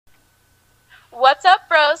What's up,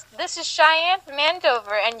 bros? This is Cheyenne from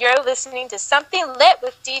Andover, and you're listening to Something Lit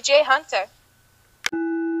with DJ Hunter.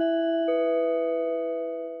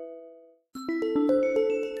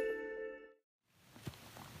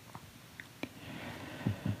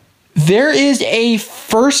 There is a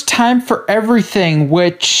first time for everything,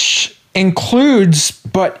 which includes,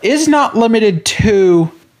 but is not limited to,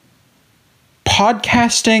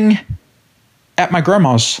 podcasting at my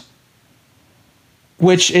grandma's,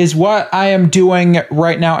 which is what I am doing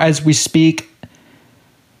right now as we speak,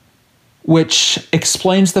 which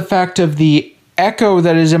explains the fact of the echo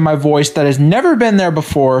that is in my voice that has never been there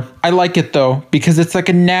before. I like it though, because it's like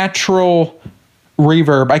a natural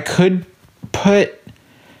reverb. I could put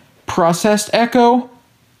processed echo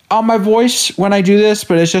on my voice when I do this,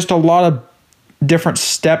 but it's just a lot of different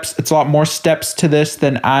steps. It's a lot more steps to this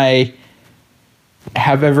than I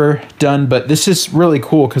have ever done, but this is really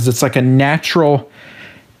cool because it's like a natural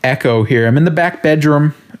echo here. I'm in the back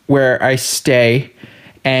bedroom where I stay,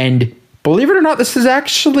 and believe it or not, this is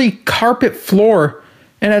actually carpet floor,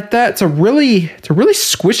 and at that, it's a really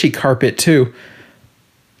squishy carpet too.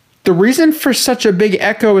 The reason for such a big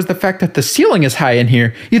echo is the fact that the ceiling is high in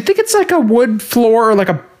here. You'd think it's like a wood floor or like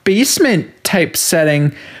a basement type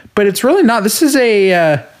setting, but it's really not. This is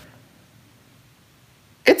it's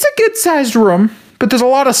a good sized room, but there's a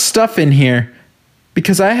lot of stuff in here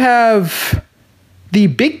because I have the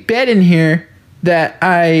big bed in here that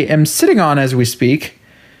I am sitting on as we speak.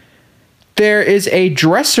 There is a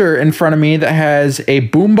dresser in front of me that has a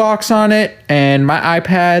boombox on it and my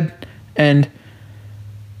iPad and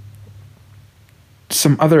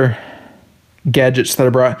some other gadgets that I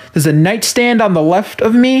brought. There's a nightstand on the left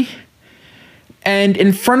of me, and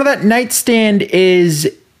in front of that nightstand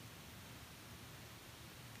is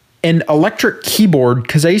an electric keyboard,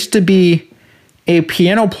 because I used to be a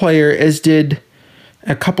piano player, as did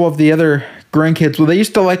a couple of the other grandkids. Well, they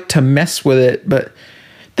used to like to mess with it, but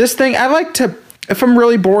this thing, I like to, if I'm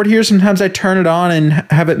really bored here, sometimes I turn it on and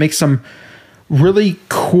have it make some really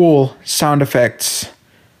cool sound effects.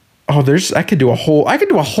 Oh, I could do a whole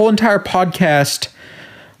entire podcast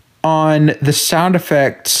on the sound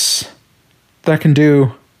effects that I can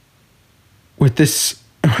do with this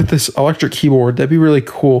electric keyboard. That'd be really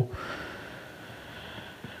cool.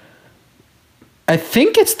 I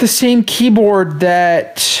think it's the same keyboard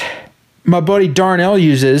that my buddy Darnell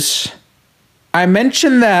uses. I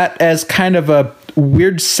mentioned that as kind of a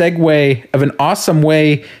weird segue of an awesome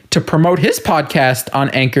way to promote his podcast on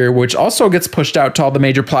Anchor, which also gets pushed out to all the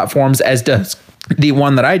major platforms, as does the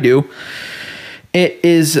one that I do. It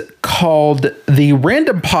is called The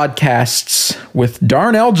Random Podcasts with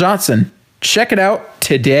Darnell Johnson. Check it out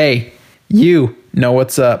today. You know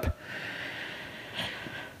what's up.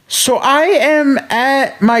 So I am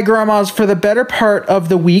at my grandma's for the better part of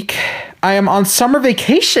the week. I am on summer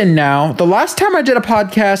vacation now. The last time I did a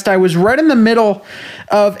podcast, I was right in the middle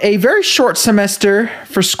of a very short semester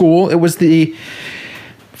for school. It was the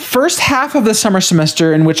first half of the summer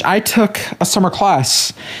semester in which I took a summer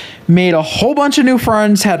class, made a whole bunch of new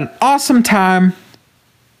friends, had an awesome time.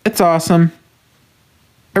 It's awesome.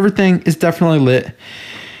 Everything is definitely lit.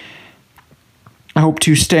 I hope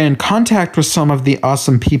to stay in contact with some of the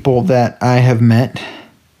awesome people that I have met.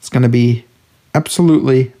 It's going to be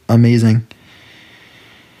absolutely amazing.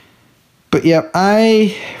 But yeah,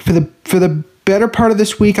 for the better part of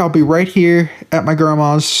this week, I'll be right here at my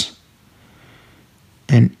grandma's,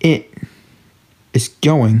 and it is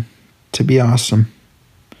going to be awesome.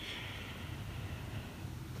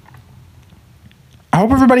 I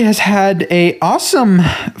hope everybody has had an awesome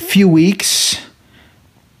few weeks.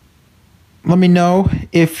 Let me know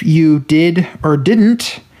if you did or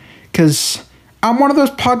didn't, because I'm one of those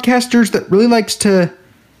podcasters that really likes to...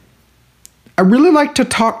 I really like to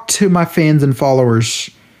talk to my fans and followers.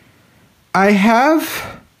 I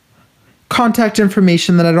have contact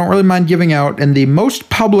information that I don't really mind giving out, and the most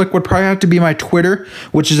public would probably have to be my Twitter,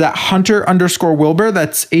 which is at Hunter_Wilbur.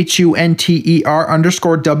 That's HUNTER_WILBUR.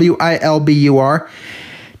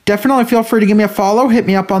 Definitely feel free to give me a follow. Hit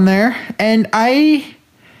me up on there. And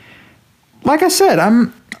like I said,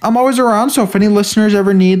 I'm always around, so if any listeners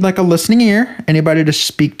ever need like a listening ear, anybody to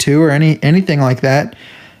speak to, or anything like that,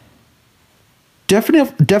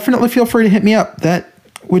 definitely feel free to hit me up. That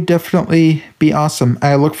would definitely be awesome.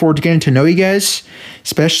 I look forward to getting to know you guys,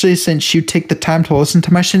 especially since you take the time to listen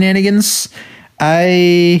to my shenanigans.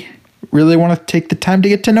 I really want to take the time to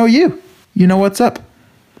get to know you. You know what's up.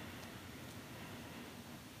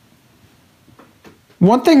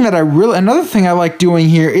 Another thing I like doing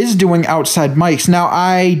here is doing outside mics. Now,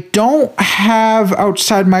 I don't have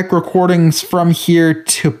outside mic recordings from here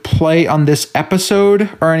to play on this episode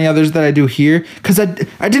or any others that I do here because I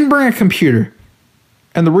didn't bring a computer.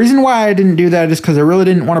 And the reason why I didn't do that is because I really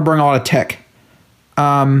didn't want to bring a lot of tech.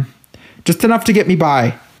 Just enough to get me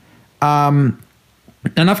by.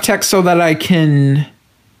 Enough tech so that I can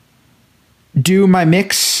do my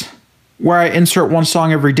mix where I insert one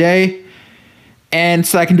song every day. And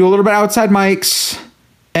so I can do a little bit outside mics,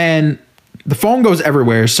 and the phone goes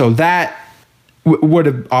everywhere. So that would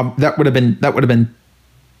have been.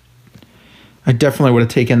 I definitely would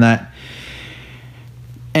have taken that.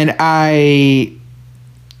 And I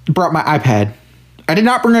brought my iPad. I did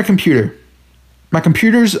not bring a computer. My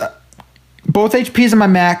computers, both HPs and my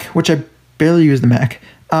Mac, which I barely use the Mac.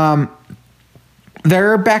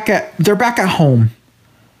 They're back at home.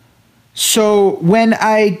 So when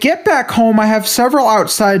I get back home, I have several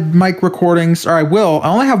outside mic recordings, or I will. I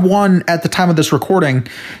only have one at the time of this recording.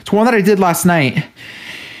 It's one that I did last night.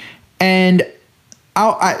 And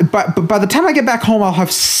but by the time I get back home, I'll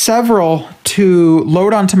have several to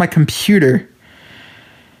load onto my computer.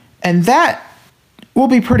 And that will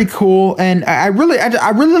be pretty cool. And I really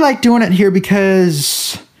like doing it here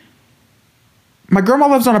because my grandma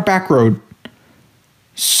lives on a back road.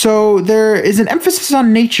 So there is an emphasis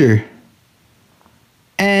on nature.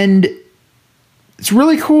 And it's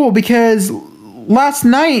really cool because last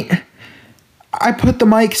night I put the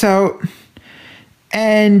mics out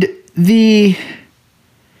and the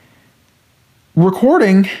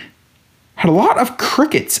recording had a lot of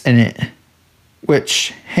crickets in it,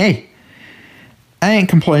 which, hey, I ain't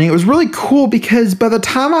complaining. It was really cool because by the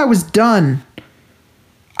time I was done,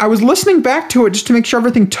 I was listening back to it just to make sure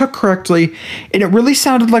everything took correctly, and it really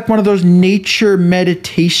sounded like one of those nature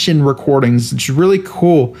meditation recordings. It's really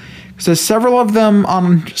cool. So there's several of them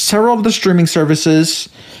on several of the streaming services.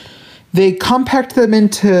 They compact them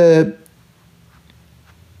into,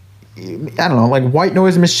 I don't know, like white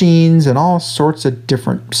noise machines and all sorts of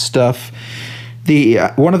different stuff. The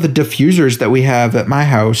one of the diffusers that we have at my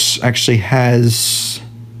house actually has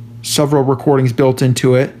several recordings built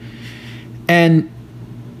into it, and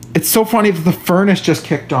it's so funny that the furnace just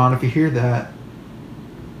kicked on, if you hear that.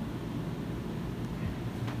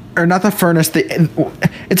 Or not the furnace.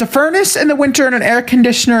 It's a furnace in the winter and an air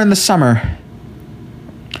conditioner in the summer.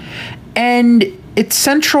 And it's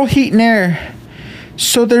central heat and air.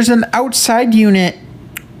 So there's an outside unit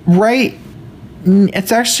right.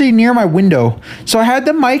 It's actually near my window. So I had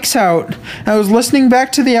the mics out. I was listening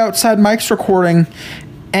back to the outside mics recording.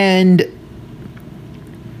 And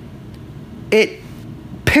it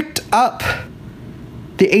picked up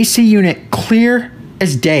the AC unit clear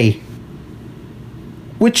as day,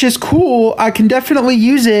 which is cool. I can definitely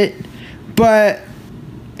use it, but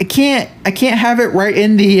I can't have it right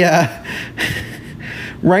in the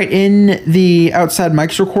outside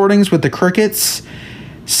mics recordings with the crickets,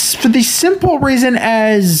 for the simple reason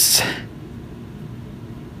as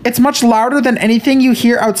it's much louder than anything you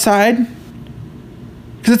hear outside,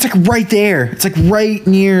 because it's like right there. It's like right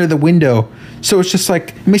near the window. So it's just like,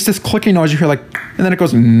 it makes this clicking noise you hear, like, and then it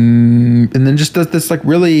goes, and then just does this like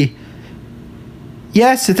really,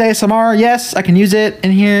 yes, it's ASMR, yes, I can use it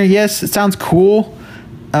in here, yes, it sounds cool.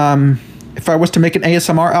 If I was to make an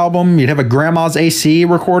ASMR album, you'd have a grandma's AC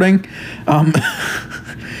recording.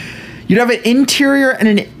 You'd have an interior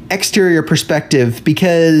and an exterior perspective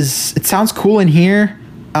because it sounds cool in here.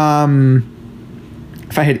 If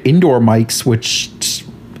I had indoor mics, which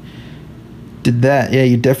did that, yeah,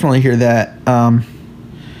 you definitely hear that.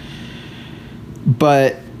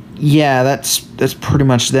 But yeah, that's pretty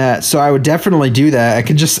much that. So I would definitely do that. I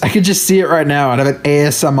could just see it right now. I'd have an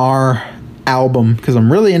ASMR album because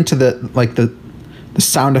I'm really into the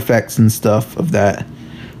sound effects and stuff of that.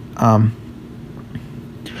 My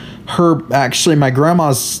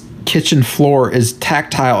grandma's kitchen floor is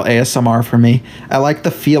tactile ASMR for me. I like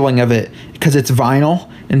the feeling of it because it's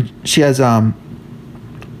vinyl, and she has the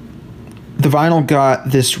vinyl got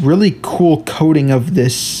this really cool coating of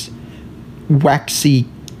this waxy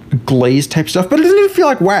glaze type stuff, but it doesn't even feel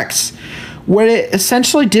like wax. What it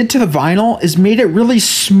essentially did to the vinyl is made it really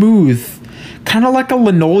smooth, kind of like a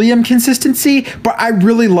linoleum consistency, but I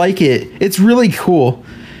really like it. It's really cool.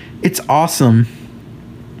 It's awesome.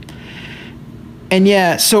 And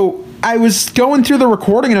yeah, so I was going through the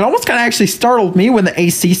recording and it almost kind of actually startled me when the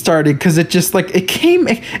AC started, because it just like it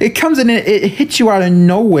comes in and it hits you out of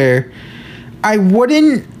nowhere. I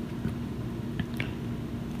wouldn't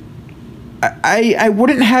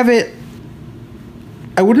have it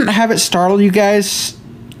startle you guys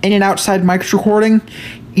in an outside mic recording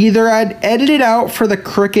either I'd edit it out for the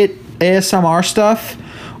Cricket ASMR stuff,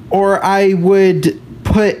 or I would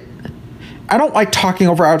put... I don't like talking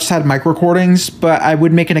over outside mic recordings, but I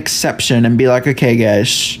would make an exception and be like, okay,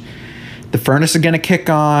 guys, the furnace is going to kick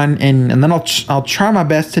on, and then I'll try my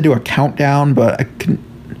best to do a countdown, but I can...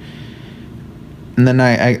 And then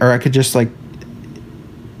I could just, like,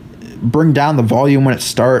 bring down the volume when it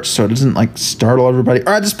starts so it doesn't, like, startle everybody. Or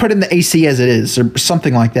I just put in the AC as it is, or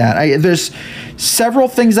something like that. There's several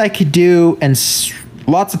things I could do, and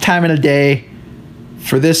lots of time in a day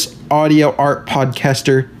for this audio art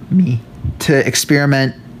podcaster, me, to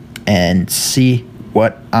experiment and see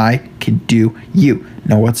what I can do. You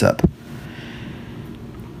know what's up.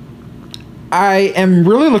 I am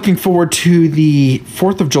really looking forward to the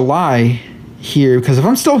 4th of July here, because if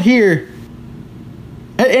I'm still here,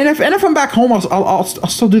 and if I'm back home, I'll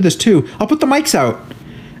still do this too. I'll put the mics out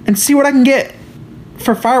and see what I can get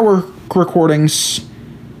for firework recordings.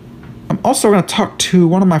 I'm also going to talk to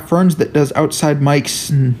one of my friends that does outside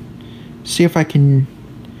mics and see if I can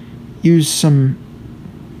use some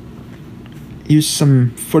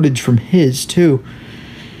footage from his too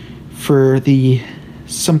for the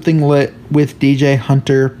Something Lit with DJ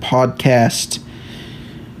Hunter podcast.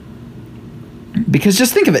 Because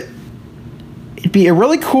just think of it. It'd be a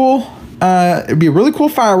really cool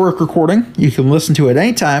firework recording. You can listen to it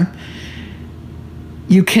anytime.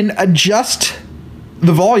 You can adjust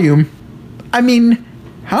the volume. I mean,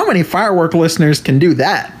 how many firework listeners can do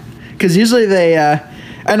that? Because usually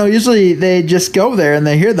they just go there and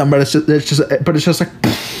they hear them, but it's just like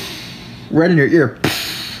right in your ear.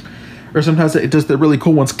 Or sometimes it does the really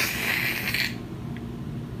cool ones.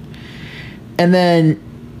 And then,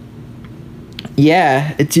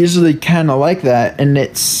 yeah, it's usually kind of like that,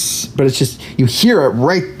 but it's just, you hear it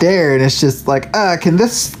right there, and it's just like, can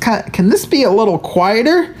this be a little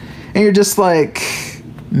quieter? And you're just like,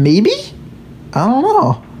 maybe? I don't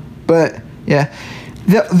know. But, yeah.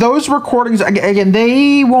 Those recordings, again,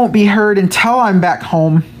 they won't be heard until I'm back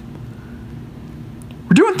home.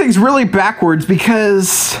 We're doing things really backwards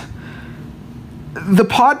because the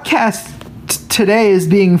podcast today is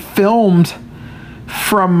being filmed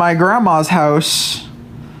from my grandma's house.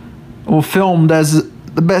 Well, filmed as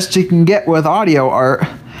the best you can get with audio art.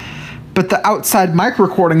 But the outside mic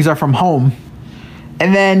recordings are from home.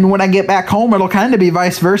 And then when I get back home, it'll kind of be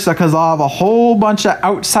vice versa, because I'll have a whole bunch of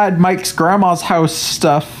outside Mike's grandma's house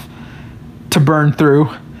stuff to burn through.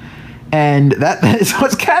 And that is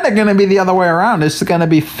what's kind of going to be the other way around. It's going to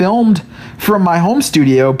be filmed from my home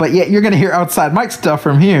studio, but yet you're going to hear outside Mike stuff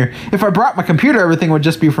from here. If I brought my computer, everything would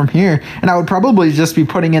just be from here. And I would probably just be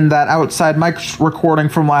putting in that outside Mike recording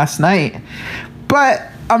from last night. But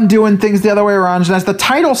I'm doing things the other way around. And as the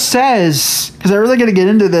title says, because I really got to get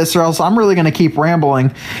into this or else I'm really going to keep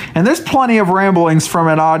rambling. And there's plenty of ramblings from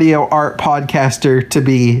an audio art podcaster to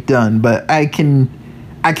be done, but I can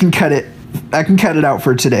cut it. I can cut it out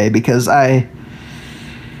for today because I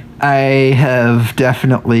have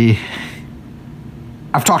definitely...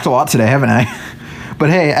 I've talked a lot today, haven't I? But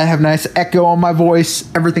hey, I have nice echo on my voice.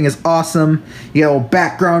 Everything is awesome. You got a little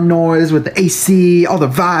background noise with the AC. All the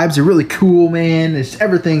vibes are really cool, man.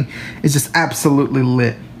 Everything is just absolutely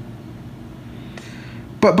lit.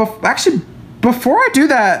 But actually, before I do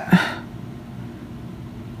that,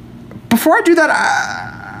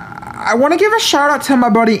 I want to give a shout out to my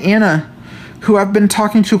buddy Anna, who I've been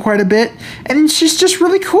talking to quite a bit, and she's just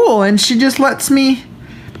really cool, and she lets me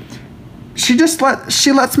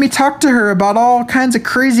talk to her about all kinds of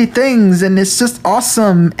crazy things, and it's just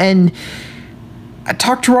awesome. And I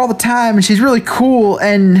talk to her all the time, and she's really cool,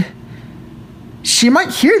 and she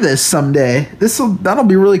might hear this someday. That'll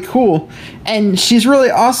be really cool, and she's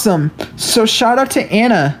really awesome. So shout out to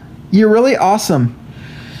Anna. You're really awesome.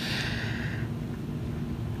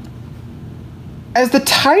 As the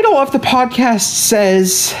title of the podcast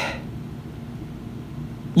says,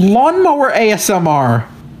 Lawnmower ASMR.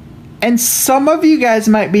 And some of you guys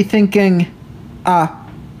might be thinking,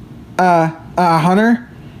 Hunter,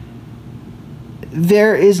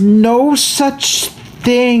 there is no such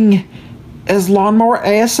thing as Lawnmower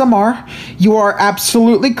ASMR. You are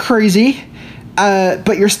absolutely crazy.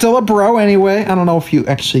 But you're still a bro anyway. I don't know if you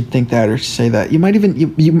actually think that or say that. You might even you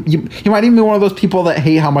might even be one of those people that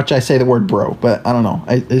hate how much I say the word bro. But I don't know.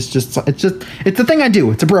 It's a thing I do.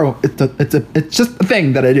 It's a bro. It's just a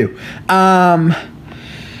thing that I do.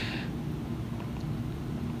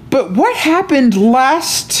 But what happened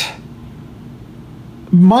last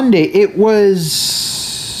Monday? It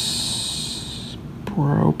was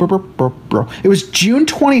It was June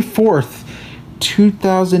 24th.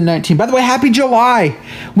 2019. By the way, happy July.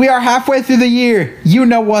 We are halfway through the year. You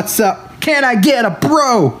know what's up. Can I get a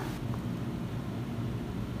bro?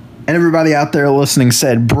 And everybody out there listening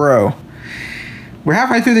said, bro. We're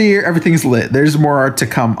halfway through the year. Everything's lit. There's more art to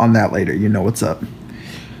come on that later. You know what's up.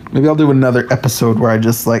 Maybe I'll do another episode where I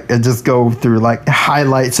just go through like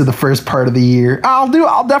highlights of the first part of the year.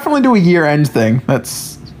 I'll definitely do a year-end thing.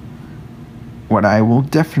 That's what I will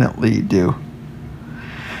definitely do.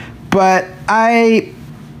 But it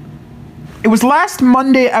was last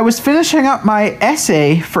Monday, I was finishing up my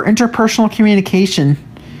essay for interpersonal communication.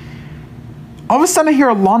 All of a sudden I hear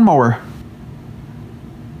a lawnmower,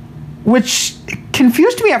 which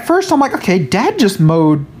confused me at first. I'm like, okay, Dad just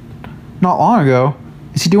mowed not long ago.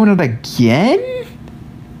 Is he doing it again?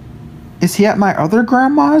 Is he at my other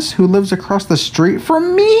grandma's who lives across the street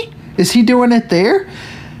from me? Is he doing it there?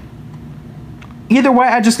 Either way,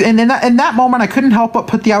 and in that moment, I couldn't help but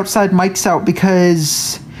put the outside mics out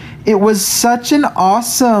because it was such an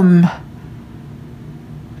awesome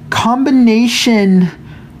combination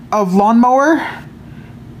of lawnmower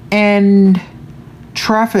and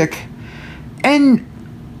traffic. And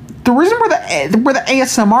the reason where the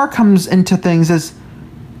ASMR comes into things is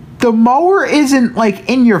the mower isn't like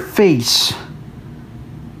in your face.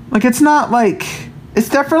 Like it's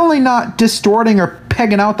definitely not distorting or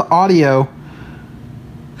pegging out the audio.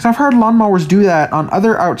 Because I've heard lawnmowers do that on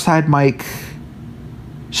other outside mic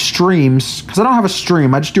streams. Because I don't have a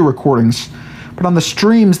stream, I just do recordings. But on the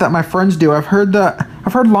streams that my friends do, I've heard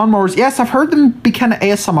lawnmowers. Yes, I've heard them be kind of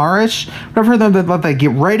ASMR-ish. But I've heard them that they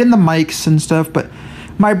get right in the mics and stuff. But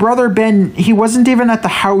my brother Ben, he wasn't even at the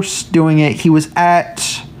house doing it. He was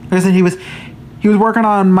at, like I said, he was working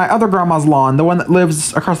on my other grandma's lawn, the one that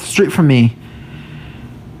lives across the street from me.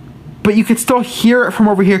 But you could still hear it from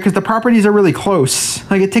over here because the properties are really close.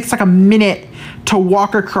 Like it takes like a minute to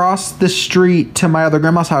walk across the street to my other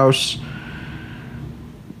grandma's house.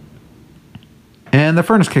 And the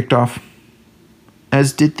furnace kicked off.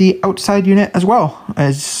 As did the outside unit as well.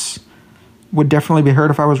 As would definitely be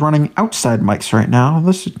heard if I was running outside mics right now.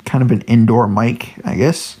 This is kind of an indoor mic, I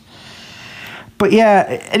guess. But yeah,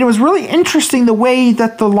 and it was really interesting the way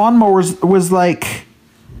that the lawnmower was like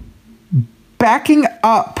backing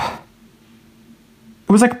up.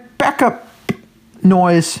 It was like backup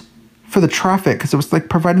noise for the traffic because it was like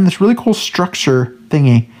providing this really cool structure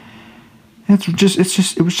thingy. And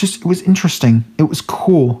it was interesting. It was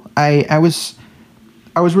cool. I was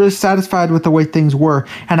really satisfied with the way things were,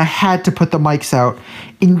 and I had to put the mics out.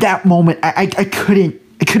 In that moment, I couldn't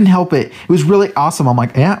help it. It was really awesome. I'm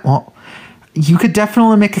like, yeah, well, you could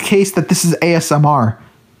definitely make a case that this is ASMR.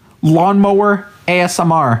 Lawnmower,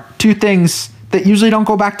 ASMR. Two things that usually don't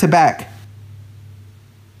go back to back.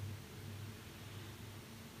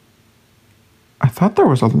 I thought there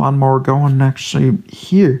was a lawnmower going actually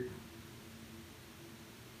here.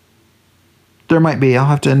 There might be. I'll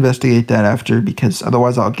have to investigate that after because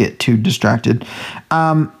otherwise I'll get too distracted.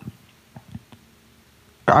 I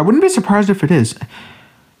wouldn't be surprised if it is.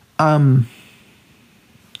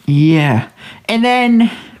 Yeah. And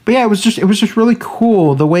then, but yeah, it was just really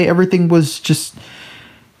cool the way everything was just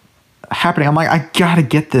happening. I'm like, I gotta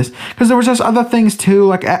get this. Because there was just other things too.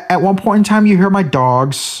 Like at one point in time, you hear my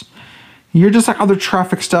dogs. You hear just like other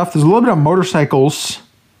traffic stuff. There's a little bit of motorcycles.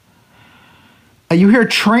 You hear a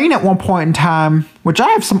train at one point in time, which I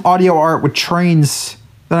have some audio art with trains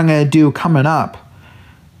that I'm going to do coming up.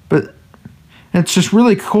 But it's just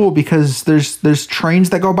really cool because there's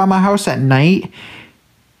trains that go by my house at night.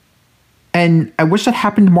 And I wish that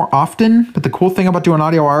happened more often. But the cool thing about doing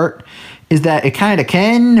audio art is that it kind of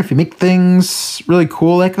can if you make things really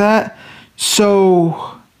cool like that. So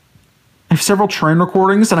I have several train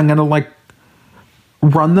recordings and I'm going to like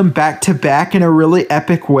run them back to back in a really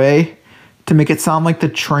epic way to make it sound like the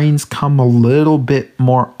trains come a little bit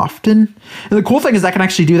more often. And the cool thing is I can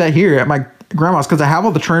actually do that here at my grandma's because I have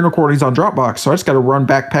all the train recordings on Dropbox. So I just got to run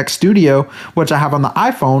Backpack Studio, which I have on the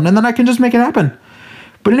iPhone, and then I can just make it happen.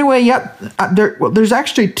 But anyway, yep, there's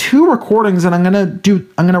actually two recordings that I'm gonna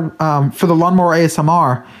for the lawnmower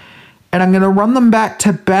ASMR, and I'm gonna run them back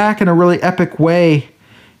to back in a really epic way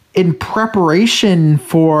in preparation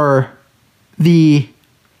for the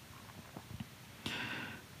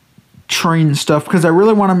train stuff because I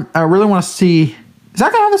really want to see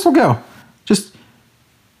exactly how this will go. Just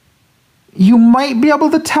you might be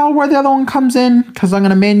able to tell where the other one comes in because I'm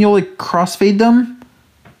going to manually crossfade them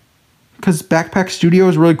because Backpack Studio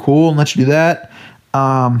is really cool and lets you do that.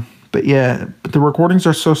 But yeah, but the recordings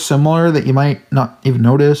are so similar that you might not even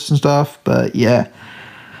notice and stuff. But yeah,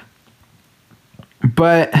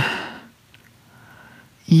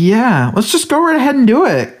 let's just go right ahead and do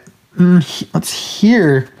it. Let's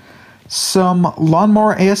hear some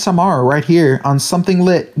lawnmower ASMR right here on Something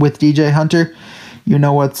Lit with DJ Hunter. You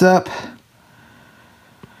know what's up.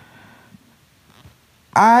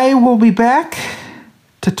 I will be back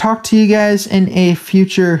to talk to you guys in a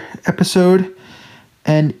future episode,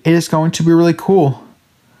 and it is going to be really cool.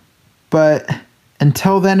 But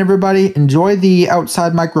until then, everybody, enjoy the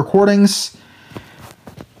outside mic recordings.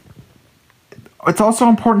 It's also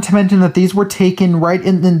important to mention that these were taken right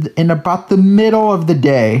in about the middle of the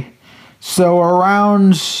day. So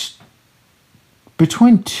around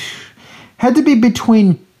had to be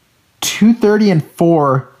between 2:30 and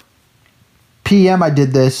 4 p.m. I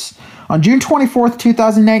did this on June 24th,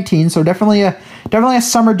 2019. So definitely a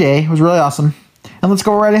summer day. It was really awesome. And let's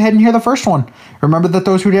go right ahead and hear the first one. Remember that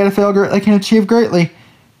those who dare to fail greatly can achieve greatly.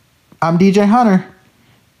 I'm DJ Hunter.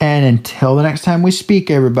 And until the next time we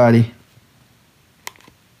speak, everybody,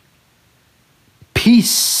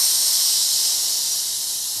 peace.